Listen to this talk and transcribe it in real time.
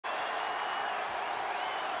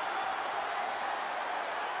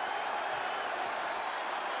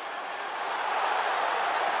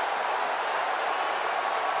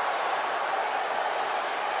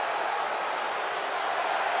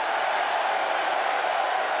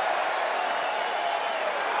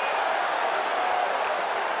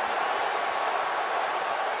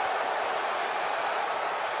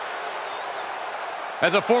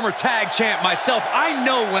As a former tag champ myself, I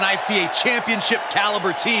know when I see a championship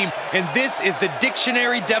caliber team, and this is the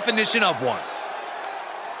dictionary definition of one.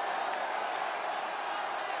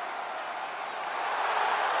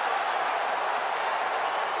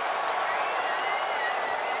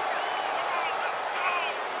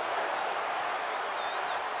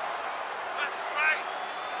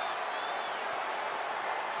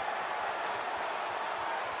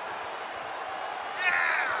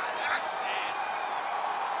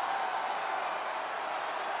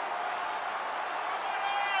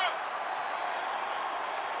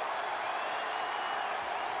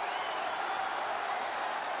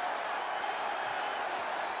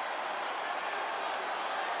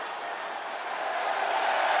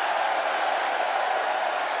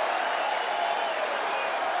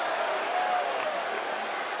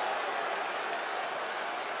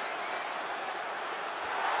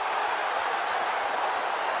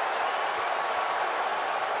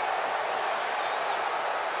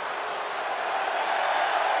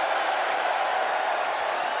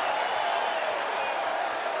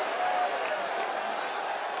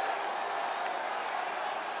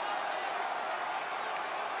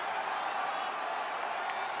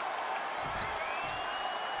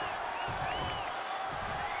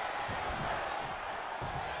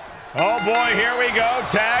 Oh boy, here we go.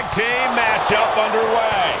 Tag team matchup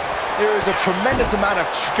underway. There is a tremendous amount of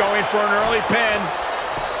going for an early pin.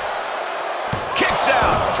 Kicks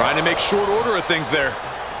out. Trying to make short order of things there.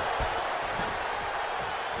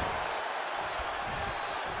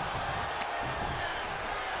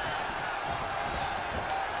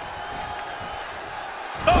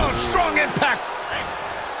 Oh, strong impact.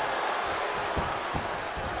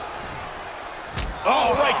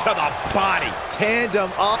 Oh, right to the body. tandem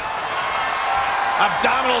up.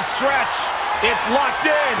 Abdominal stretch. It's locked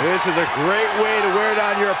in. This is a great way to wear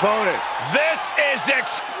down your opponent. This is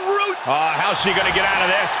excruciating. How's she going to get out of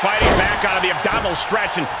this? Fighting back out of the abdominal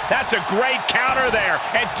stretch, and that's a great counter there,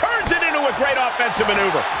 and turns it into a great offensive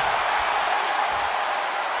maneuver.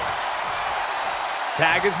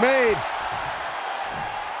 Tag is made.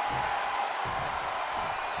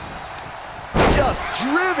 Just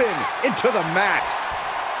driven into the mat.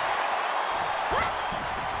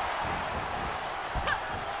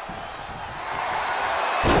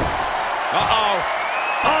 Uh-oh.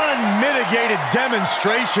 Unmitigated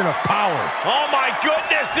demonstration of power. Oh, my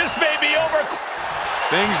goodness. This may be over.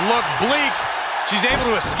 Things look bleak. She's able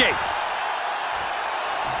to escape.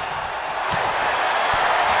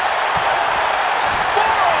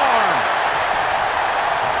 Forearm.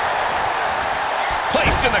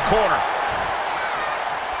 Placed in the corner.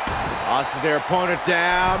 Tosses their opponent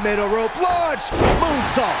down. Middle rope launch.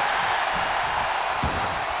 Moonsault.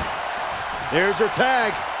 There's her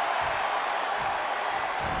tag.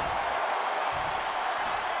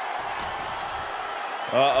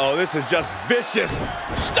 Uh-oh, this is just vicious.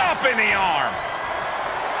 Stomping the arm.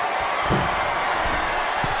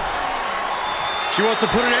 She wants to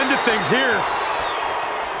put an end to things here.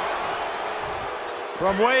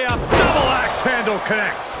 From way up, double axe handle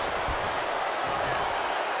connects.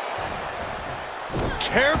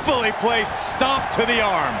 Carefully placed stomp to the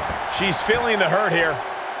arm. She's feeling the hurt here.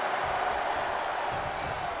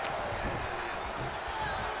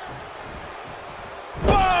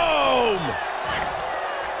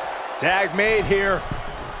 Tag made here.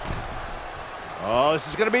 Oh, this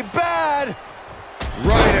is gonna be bad.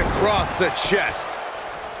 Right across the chest.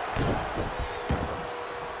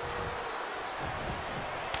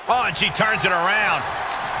 Oh, and she turns it around.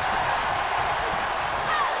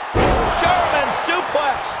 German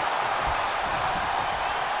suplex.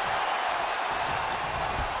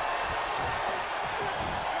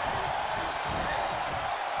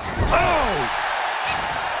 Oh!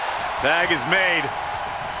 Tag is made.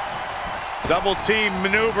 Double team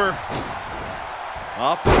maneuver.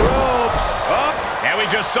 Off the ropes. Up. And we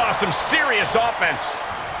just saw some serious offense.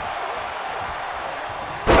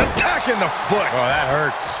 Attacking the foot. Oh, that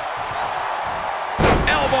hurts.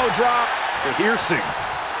 Elbow drop. Piercing.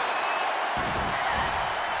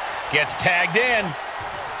 Gets tagged in.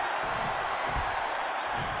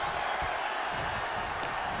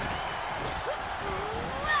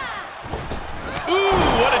 Ooh,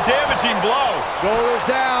 what a damaging blow. Shoulders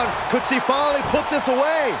down. Could she finally put this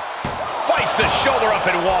away? Fights the shoulder up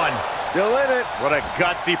in one. Still in it. What a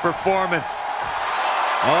gutsy performance.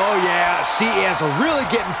 Oh, yeah. She is really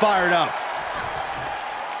getting fired up.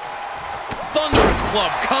 Thunderous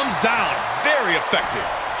club comes down. Very effective.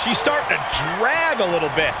 She's starting to drag a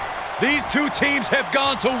little bit. These two teams have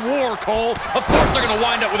gone to war, Cole. Of course they're going to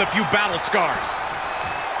wind up with a few battle scars.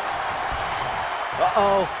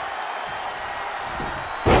 Uh-oh.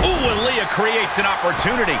 Ooh, and Leah creates an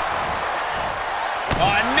opportunity. Oh,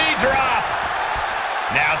 a knee drop.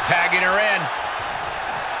 Now tagging her in.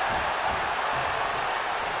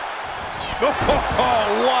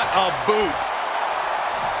 Oh, what a boot.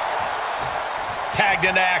 Tagged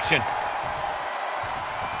into action.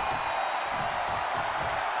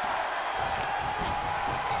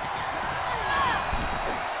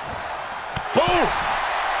 Boom!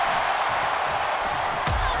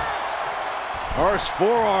 Harsh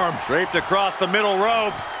forearm. Draped across the middle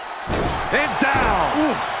rope. And down.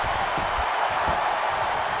 Oof.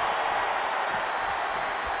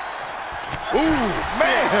 Ooh,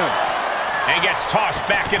 man! And gets tossed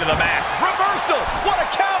back into the mat. Reversal! What a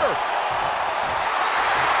counter!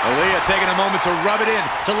 Aaliyah taking a moment to rub it in,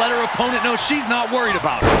 to let her opponent know she's not worried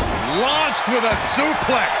about it. Launched with a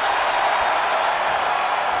suplex.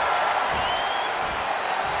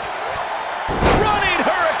 Running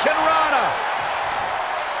Hurricane Rana!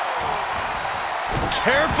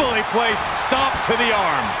 Carefully placed stomp to the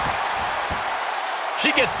arm.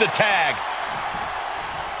 She gets the tag.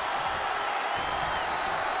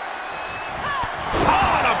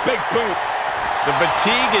 Oh, and a big boot. The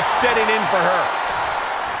fatigue is setting in for her.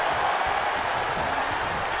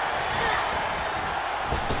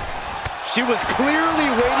 She was clearly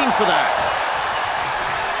waiting for that.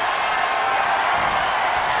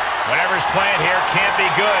 Whatever's playing here can't be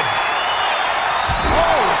good.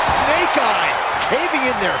 Oh, snake eyes caving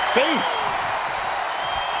in their face.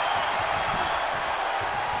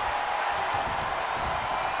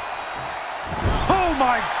 Oh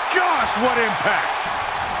my gosh, what impact!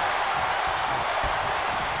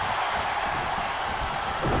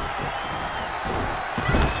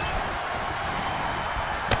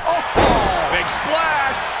 Big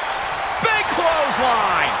splash. Big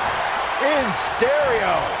clothesline. In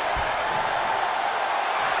stereo.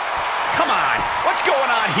 Come on, what's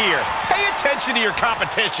going on here? Pay attention to your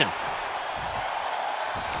competition.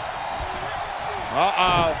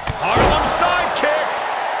 Uh-oh. Harlem sidekick.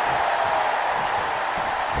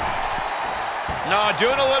 No,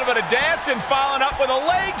 doing a little bit of dancing, following up with a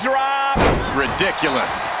leg drop.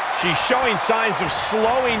 Ridiculous. She's showing signs of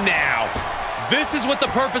slowing now. This is what the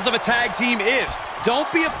purpose of a tag team is. Don't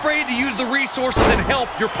be afraid to use the resources and help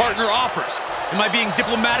your partner offers. Am I being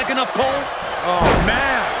diplomatic enough, Cole? Oh,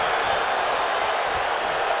 man.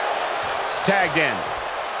 Tagged in.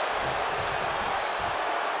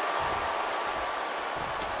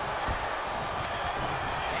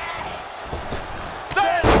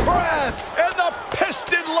 Bench press and the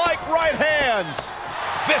piston-like right hands.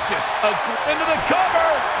 Vicious. Into the cover.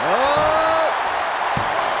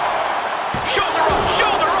 Shoulder up,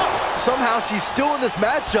 shoulder up. Somehow she's still in this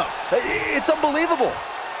matchup. It's unbelievable.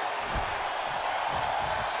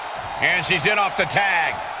 And she's in off the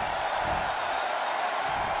tag.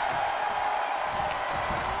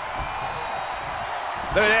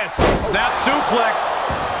 Look at this. Snap suplex.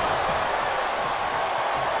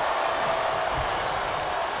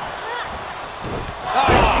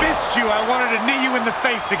 I missed you. I wanted to knee you in the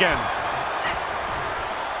face again.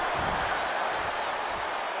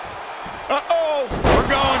 Uh-oh. We're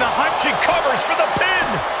going to hunt. She covers for the pin.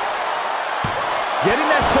 Getting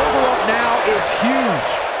that shoulder up now is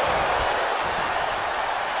huge.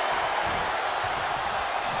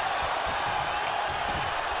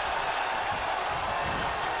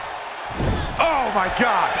 Oh, my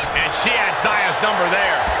God. And she had Zaya's number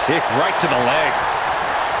there. Kick right to the leg.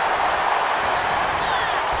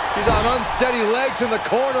 She's on unsteady legs in the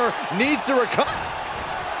corner. Needs to recover.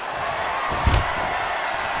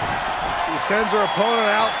 She sends her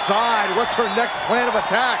opponent outside. What's her next plan of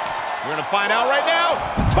attack? We're going to find out right now.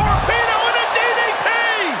 Torpedo and a DDT!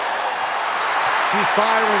 She's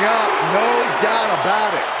firing up. No doubt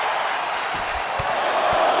about it.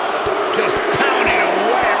 Just pounding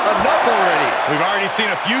away. Enough already. We've already seen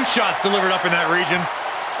a few shots delivered up in that region.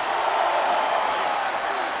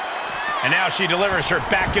 And now she delivers her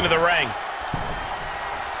back into the ring.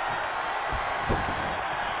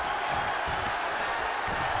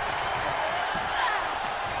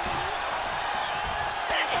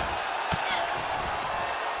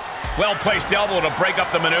 Well-placed elbow to break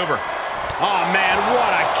up the maneuver. Oh, man,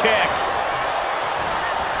 what a kick.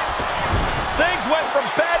 Things went from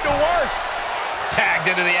bad to worse. Tagged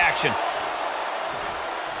into the action.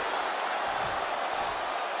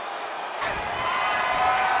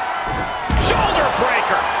 Shoulder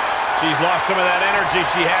breaker. She's lost some of that energy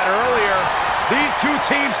she had earlier. These two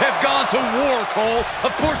teams have gone to war, Cole.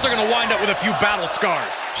 Of course they're going to wind up with a few battle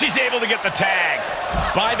scars. She's able to get the tag.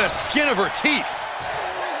 By the skin of her teeth.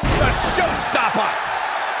 The showstopper.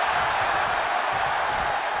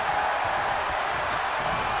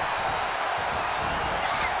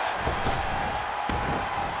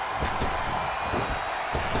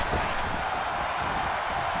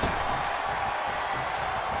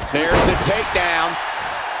 There's the takedown.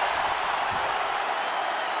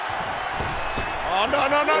 Oh, no.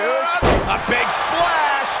 A big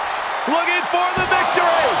splash. Looking for the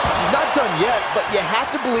victory. She's not done yet, but you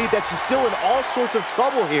have to believe that she's still in all sorts of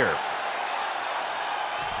trouble here.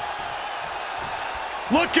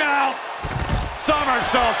 Look out!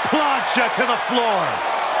 Somersault plancha to the floor.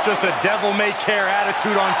 Just a devil-may-care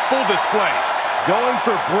attitude on full display. Going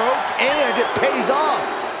for broke, and it pays off.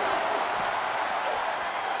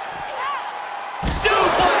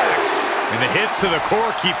 Suplex! And the hits to the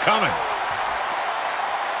core keep coming.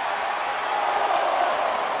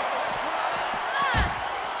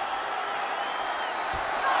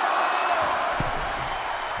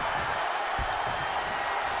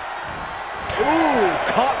 Ooh,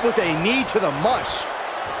 caught with a knee to the mush.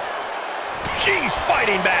 She's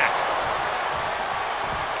fighting back.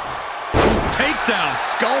 Takedown,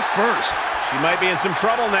 skull first. She might be in some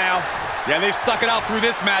trouble now. Yeah, they've stuck it out through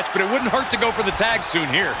this match, but it wouldn't hurt to go for the tag soon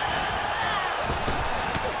here.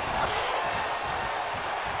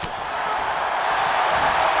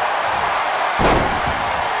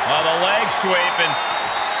 Oh, the leg sweep and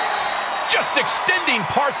just extending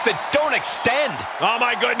parts that don't extend. Oh,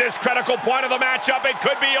 my goodness, critical point of the matchup. It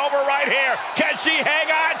could be over right here. Can she hang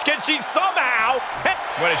on? Can she somehow?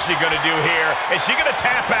 What is she going to do here? Is she going to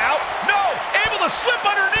tap out? No! Able to slip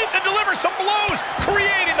underneath and deliver some blows,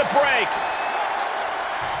 creating the break.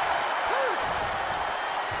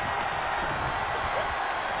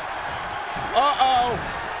 Uh-oh.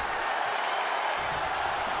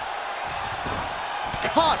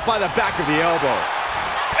 Caught by the back of the elbow.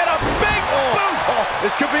 And a big boot.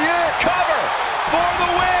 This could be it. Cover for the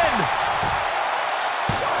win.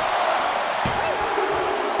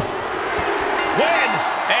 Win.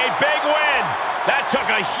 A big win. That took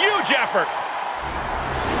a huge effort.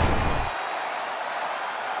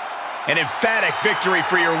 An emphatic victory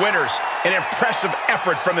for your winners. An impressive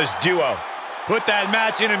effort from this duo. Put that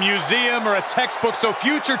match in a museum or a textbook so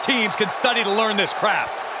future teams can study to learn this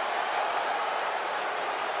craft.